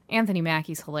 Yep. Anthony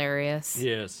Mackie's hilarious.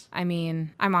 Yes. I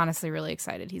mean, I'm honestly really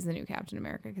excited he's the new Captain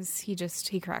America because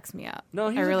he cracks me up. No,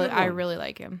 he's I really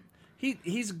like him.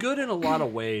 He's good in a lot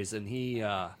of ways, and he,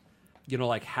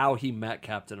 like how he met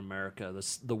Captain America,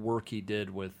 the work he did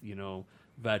with,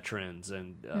 veterans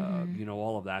and,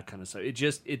 all of that kind of stuff.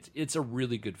 It's a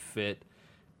really good fit.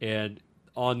 And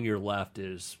on your left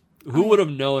is, who would have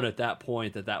known at that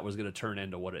point that was going to turn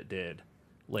into what it did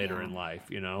later in life,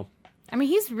 I mean,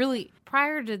 he's really,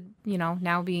 prior to,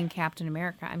 now being Captain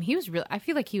America, I mean, I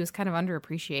feel like he was kind of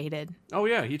underappreciated. Oh,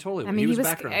 yeah, he totally was. I mean, he was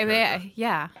background character.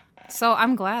 Yeah. So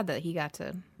I'm glad that he got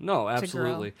to. No,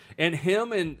 absolutely. And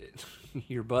him and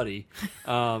your buddy,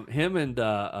 him and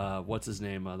what's his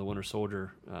name, the Winter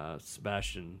Soldier,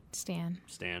 Sebastian Stan.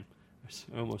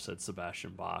 I almost said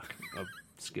Sebastian Bach of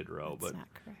Skid Row, but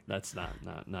not correct. That's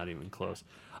not even close.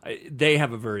 They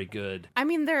have a very good. I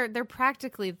mean, they're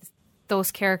practically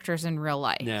those characters in real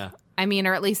life. Yeah. I mean,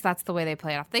 or at least that's the way they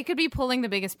play it off. They could be pulling the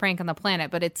biggest prank on the planet,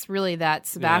 but it's really that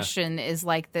Sebastian is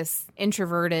like this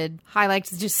introverted, I like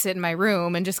to just sit in my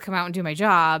room and just come out and do my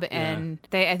job. And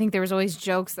I think there was always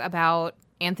jokes about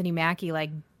Anthony Mackie like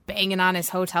banging on his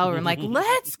hotel room, like,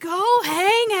 let's go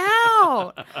hang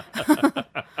out.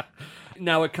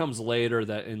 Now it comes later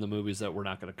that in the movies that we're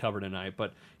not going to cover tonight,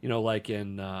 but like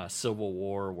in Civil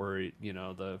War, where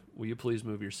will you please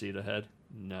move your seat ahead?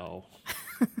 No.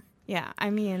 Yeah, I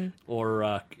mean...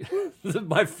 Or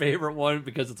my favorite one,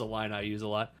 because it's a line I use a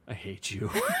lot, I hate you.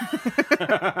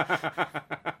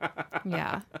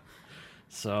 Yeah.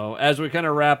 So, as we kind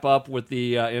of wrap up with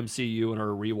the MCU and our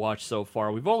rewatch so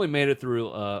far, we've only made it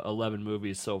through 11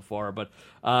 movies so far, but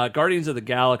Guardians of the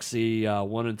Galaxy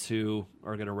 1 and 2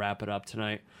 are going to wrap it up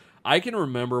tonight. I can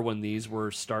remember when these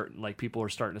were people were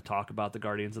starting to talk about the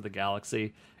Guardians of the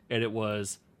Galaxy, and it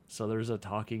was... So there's a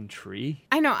talking tree?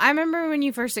 I know. I remember when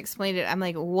you first explained it, I'm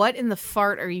like, what in the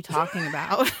fart are you talking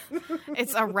about?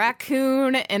 It's a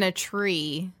raccoon and a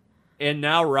tree. And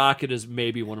now Rocket is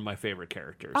maybe one of my favorite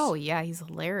characters. Oh, yeah. He's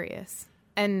hilarious.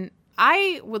 And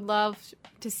I would love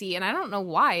to see, and I don't know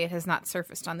why it has not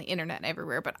surfaced on the internet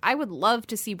everywhere, but I would love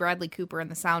to see Bradley Cooper in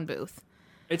the sound booth.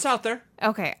 It's out there.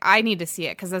 Okay. I need to see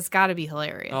it because that's got to be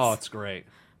hilarious. Oh, it's great.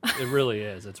 It really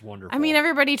is. It's wonderful. I mean,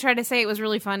 everybody tried to say it was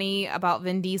really funny about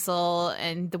Vin Diesel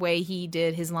and the way he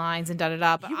did his lines and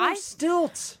da-da-da. But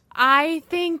stilts. I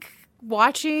think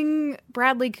watching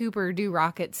Bradley Cooper do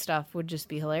Rocket stuff would just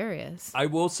be hilarious. I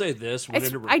will say this. I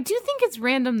do think it's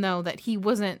random, though, that he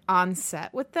wasn't on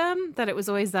set with them, that it was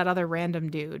always that other random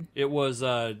dude. It was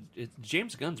it's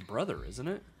James Gunn's brother, isn't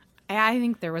it? I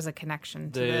think there was a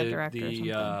connection to the director or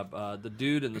something. The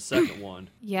dude in the second one.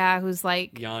 Yeah, who's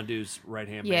like... Yondu's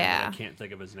right-hand man. I can't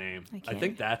think of his name. I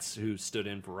think that's who stood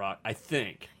in for Rock. I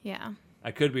think. Yeah.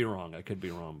 I could be wrong.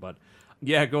 But,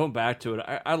 yeah, going back to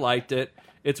it, I liked it.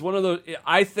 It's one of those...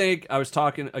 I think... I was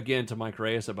talking, again, to Mike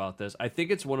Reyes about this. I think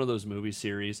it's one of those movie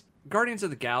series. Guardians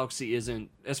of the Galaxy isn't...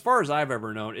 As far as I've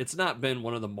ever known, it's not been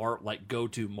one of the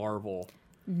go-to Marvel...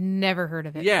 Never heard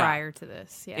of it prior to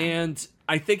this. Yeah. And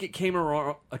I think it came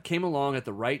along at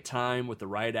the right time with the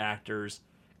right actors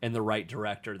and the right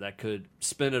director that could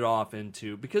spin it off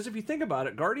into... Because if you think about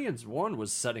it, Guardians 1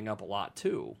 was setting up a lot,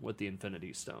 too, with the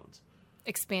Infinity Stones.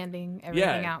 Expanding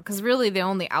everything out. Because really the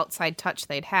only outside touch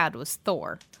they'd had was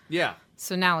Thor. Yeah.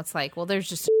 So now it's like, well, there's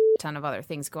just a ton of other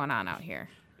things going on out here.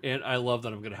 And I love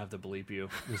that I'm going to have to bleep you.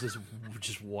 This is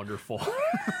just wonderful.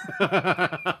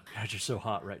 God, you're so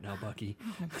hot right now, Bucky.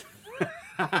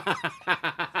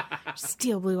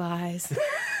 Steel blue eyes.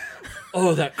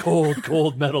 Oh, that cold,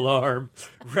 cold metal arm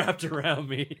wrapped around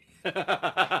me.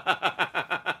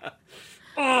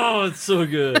 Oh, it's so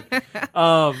good.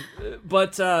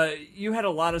 But you had a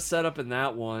lot of setup in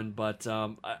that one. But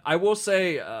I will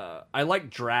say I like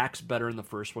Drax better in the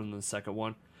first one than the second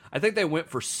one. I think they went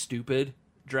for stupid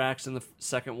Drax in the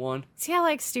second one. See, I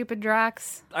like stupid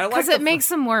Drax. I like because it makes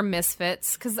them more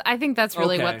misfits. Because I think that's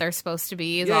really what they're supposed to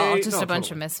be. Is a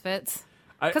bunch of misfits.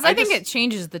 Because I think it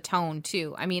changes the tone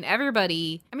too. I mean,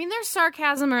 there's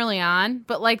sarcasm early on,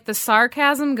 but like the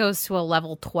sarcasm goes to a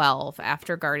level 12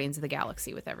 after Guardians of the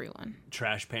Galaxy with everyone.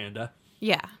 Trash Panda.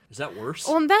 Yeah. Is that worse?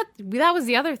 Well, and that was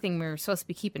the other thing we were supposed to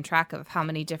be keeping track of, how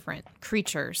many different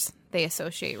creatures they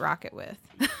associate Rocket with.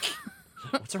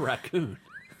 What's a raccoon?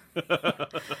 I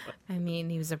mean,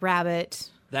 he was a rabbit.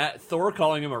 That Thor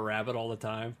calling him a rabbit all the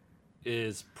time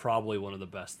is probably one of the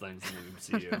best things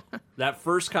in the MCU. That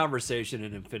first conversation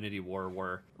in Infinity War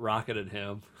where Rocket and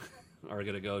him are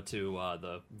going to go to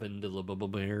the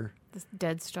Vendilibblebear. This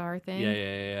Dead Star thing?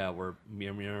 Yeah. Where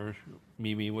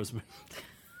Mimi was...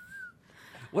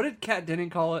 What did Kat Denning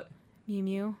call it?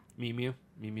 Mew. Mew.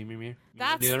 Me.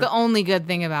 That's Neither? the only good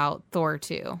thing about Thor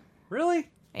 2. Really?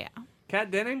 Yeah. Kat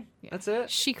Denning? That's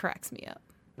it? She cracks me up.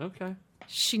 Okay.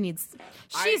 She's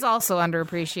also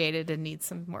underappreciated and needs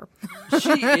some more.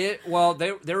 Well,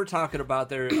 they were talking about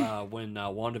their when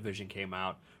WandaVision came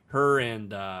out. Her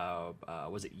and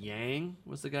was it Yang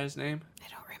was the guy's name? I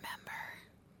don't remember.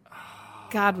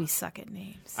 God, we suck at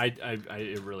names.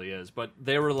 It really is. But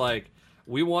they were like,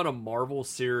 we want a Marvel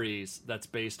series that's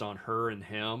based on her and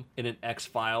him in an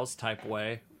X-Files type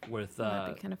way with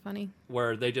That'd be kind of funny.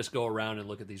 where they just go around and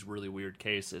look at these really weird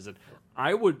cases, and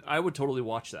I would totally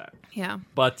watch that. Yeah.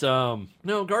 But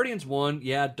no, Guardians 1,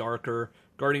 yeah, darker.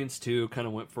 Guardians 2 kind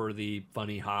of went for the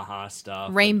funny haha stuff.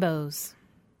 Rainbows.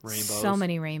 Rainbows. So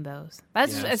many rainbows.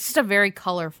 It's just a very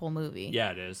colorful movie.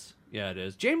 Yeah, it is. Yeah, it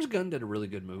is. James Gunn did a really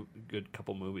good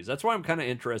couple movies. That's why I'm kind of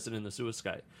interested in the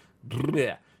Suicide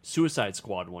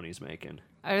Squad one he's making.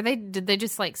 Did they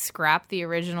just like scrap the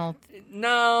original?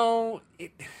 No,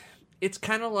 it's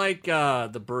kind of like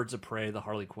the Birds of Prey, the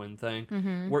Harley Quinn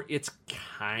thing, where it's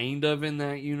kind of in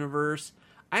that universe.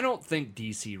 I don't think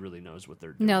DC really knows what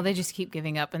they're doing. No, they just keep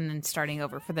giving up and then starting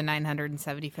over for the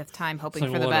 975th time, hoping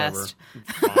for the whatever. best.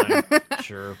 Fine.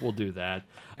 Sure, we'll do that.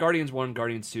 Guardians 1,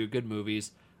 Guardians 2, good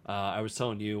movies. I was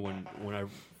telling you when I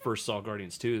first saw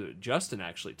Guardians 2, Justin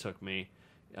actually took me.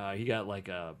 He got like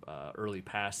a early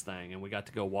pass thing, and we got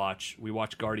to go watch. We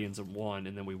watched Guardians 1,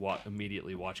 and then we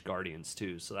immediately watched Guardians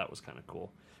 2, so that was kind of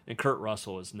cool. And Kurt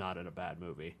Russell is not in a bad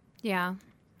movie. Yeah.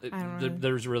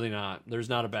 There's really not. There's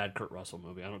not a bad Kurt Russell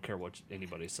movie. I don't care what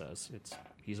anybody says.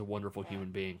 He's a wonderful human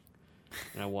being,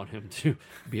 and I want him to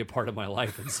be a part of my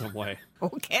life in some way.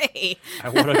 Okay.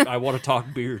 I want to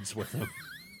talk beards with him.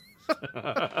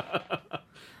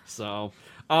 So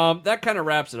that kind of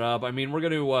wraps it up. I mean, we're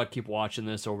going to keep watching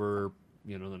this over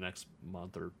the next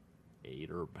month or 8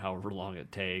 or however long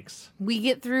it takes. We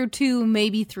get through 2,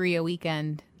 maybe 3 a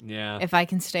weekend. Yeah. If I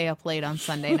can stay up late on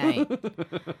Sunday night.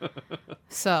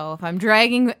 So if I'm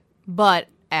dragging butt,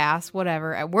 ass,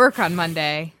 whatever, at work on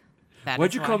Monday.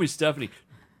 Why'd you call me Stephanie?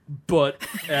 Butt,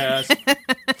 ass,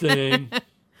 thing,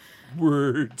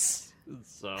 words.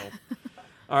 So,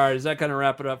 all right, does that kind of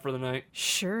wrap it up for the night?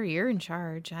 Sure, you're in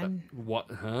charge. What?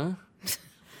 Huh?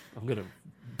 I'm going to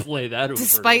play that over.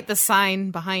 Despite the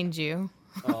sign behind you.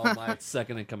 Oh, my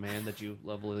second in command that you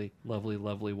lovely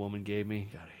woman gave me.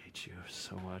 God, I hate you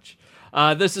so much.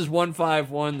 This is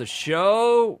 151 the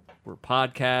show. We're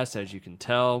podcast, as you can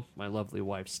tell. My lovely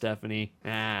wife, Stephanie.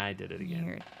 I did it again.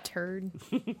 You're a turd.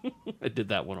 I did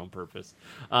that one on purpose.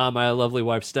 My lovely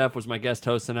wife, Steph, was my guest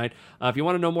host tonight. If you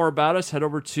want to know more about us, head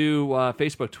over to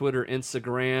Facebook, Twitter,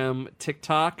 Instagram,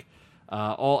 TikTok,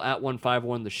 all at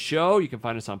 151 the show. You can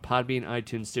find us on Podbean,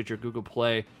 iTunes, Stitcher, Google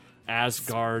Play,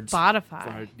 Asgard,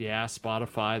 Spotify.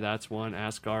 Spotify. That's one.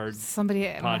 Asgard. Somebody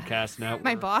podcast network.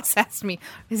 My boss asked me,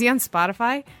 "Is he on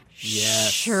Spotify?"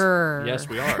 Yes. Sure. Yes,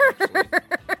 we are.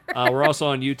 Actually. We're also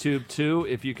on YouTube too.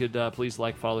 If you could please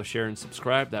like, follow, share, and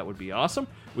subscribe, that would be awesome.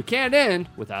 We can't end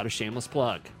without a shameless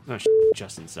plug. Oh,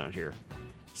 Justin's not here.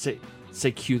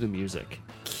 Say cue the music.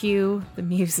 Cue the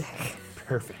music.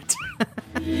 Perfect.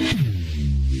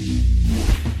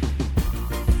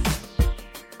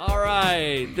 All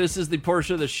right, this is the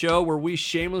portion of the show where we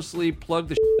shamelessly plug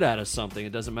the shit out of something.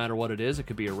 It doesn't matter what it is. It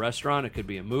could be a restaurant, it could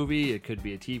be a movie, it could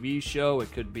be a TV show,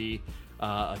 it could be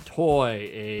a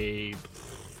toy, a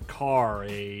car,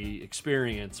 a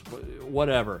experience,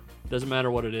 whatever. Doesn't matter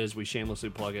what it is. We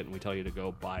shamelessly plug it and we tell you to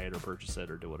go buy it or purchase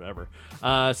it or do whatever.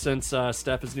 Since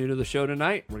Steph is new to the show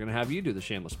tonight, we're gonna have you do the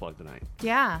shameless plug tonight.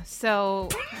 Yeah. So.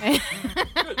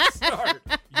 Good start.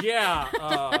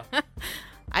 Yeah.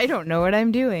 I don't know what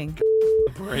I'm doing.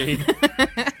 Brain.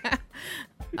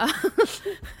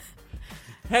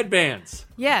 Headbands.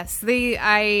 Yes,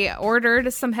 I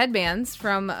ordered some headbands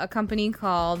from a company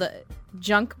called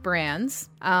Junk Brands,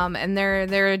 and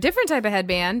they're a different type of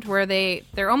headband where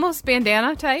they're almost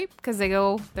bandana type because they're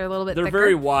a little bit. They're thicker.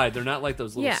 very wide. They're not like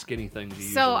those little skinny things. You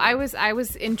so usually I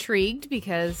was intrigued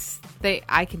because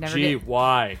I could never.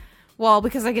 Why? Well,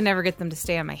 because I can never get them to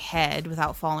stay on my head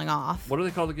without falling off. What are they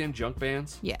called again? Junk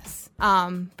bands? Yes.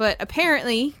 But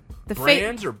apparently the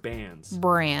brands or bands?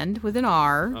 Brand with an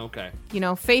R. Okay.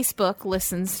 Facebook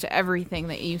listens to everything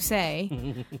that you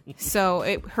say. So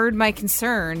it heard my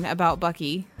concern about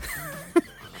Bucky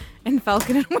and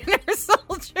Falcon and Winter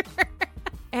Soldier.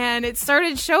 And it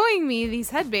started showing me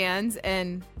these headbands,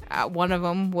 and one of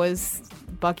them was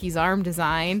Bucky's arm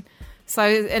design.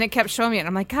 And it kept showing me it. And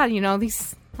I'm like, God,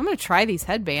 these... I'm going to try these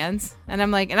headbands. And I'm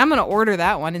going to order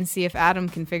that one and see if Adam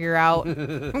can figure out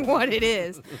what it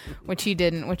is, which he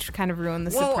didn't, which kind of ruined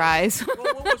the surprise.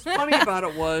 Well, what was funny about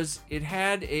it was it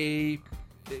had a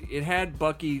it had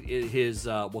Bucky, his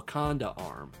Wakanda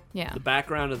arm. Yeah. The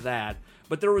background of that.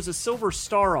 But there was a silver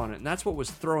star on it, and that's what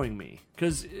was throwing me.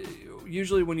 Because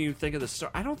usually when you think of the star,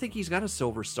 I don't think he's got a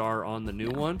silver star on the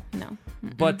new one. No.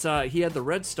 Mm-mm. But he had the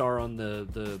red star on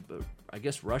the I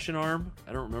guess, Russian arm.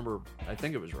 I don't remember. I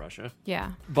think it was Russia.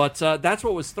 Yeah. But that's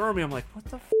what was throwing me. I'm like, what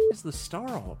the is the star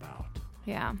all about?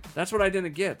 Yeah. That's what I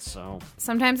didn't get, so.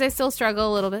 Sometimes I still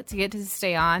struggle a little bit to get to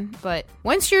stay on, but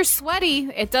once you're sweaty,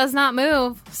 it does not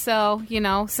move. So,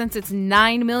 since it's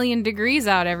 9 million degrees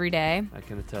out every day. I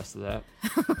can attest to that.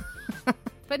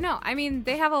 But no, I mean,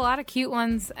 they have a lot of cute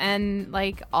ones, and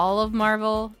like all of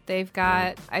Marvel, they've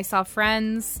got, I saw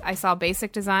Friends, I saw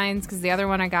Basic Designs, because the other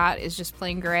one I got is just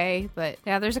plain gray, but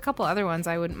yeah, there's a couple other ones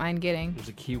I wouldn't mind getting. There's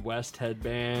a Key West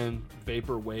headband,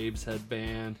 Vapor Waves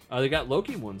headband. They got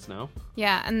Loki ones now.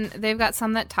 Yeah, and they've got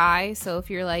some that tie, so if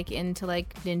you're like into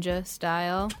like ninja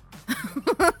style.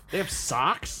 They have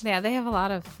socks? Yeah, they have a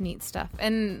lot of neat stuff.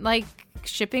 And like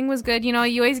shipping was good. You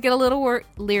always get a little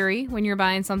leery when you're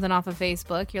buying something off of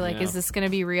Facebook. You're like, is this going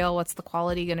to be real? What's the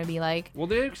quality going to be like? Well,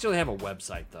 they actually have a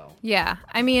website, though. Yeah.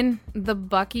 I mean, the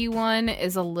Bucky one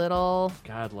is a little...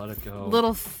 God, let it go.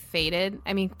 Little faded.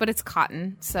 I mean, but it's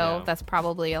cotton, so that's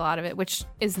probably a lot of it, which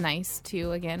is nice,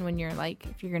 too, again, when you're like,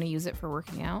 if you're going to use it for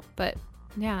working out. But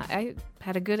yeah, I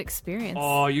had a good experience.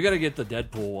 Oh, you got to get the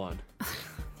Deadpool one.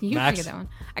 You can get that one.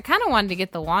 I kind of wanted to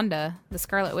get the Wanda, the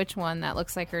Scarlet Witch one that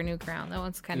looks like her new crown. That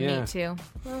one's kind of neat, too.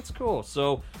 Well, that's cool.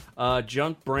 So,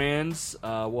 Junk Brands,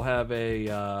 we'll have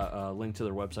a link to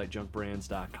their website,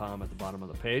 junkbrands.com, at the bottom of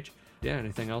the page. Yeah,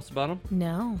 anything else about them?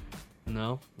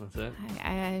 No, that's it.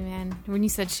 Man, when you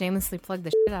said shamelessly plug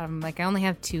the shit out of them, like, I only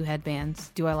have 2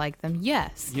 headbands. Do I like them?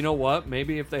 Yes. You know what?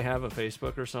 Maybe if they have a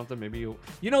Facebook or something, maybe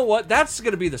you know what? That's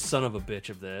going to be the son of a bitch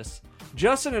of this.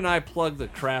 Justin and I plugged the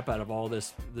crap out of all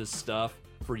this stuff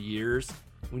for years.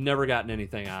 We've never gotten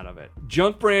anything out of it.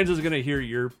 Junk Brands is going to hear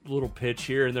your little pitch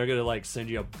here, and they're going to like send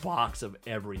you a box of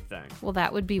everything. Well,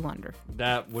 that would be wonderful.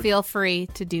 That would feel free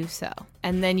to do so,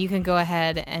 and then you can go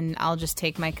ahead and I'll just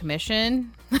take my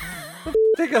commission.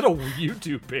 They got a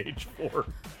YouTube page for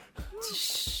to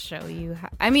show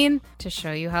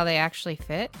you how they actually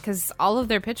fit, because all of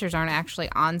their pictures aren't actually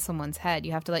on someone's head.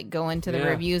 You have to like go into the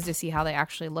reviews to see how they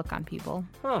actually look on people.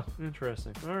 Huh,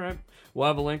 interesting. All right, we'll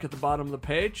have a link at the bottom of the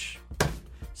page.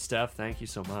 Steph, thank you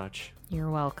so much. You're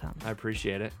welcome. I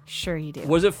appreciate it. Sure you do.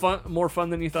 Was it more fun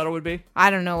than you thought it would be? I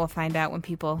don't know. We'll find out when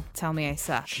people tell me I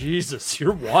suck. Jesus,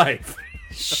 your wife.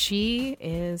 She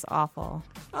is awful.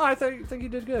 Oh, I think you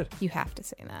did good. You have to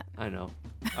say that. I know.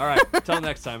 All right. Till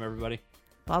next time, everybody.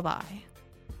 Bye-bye.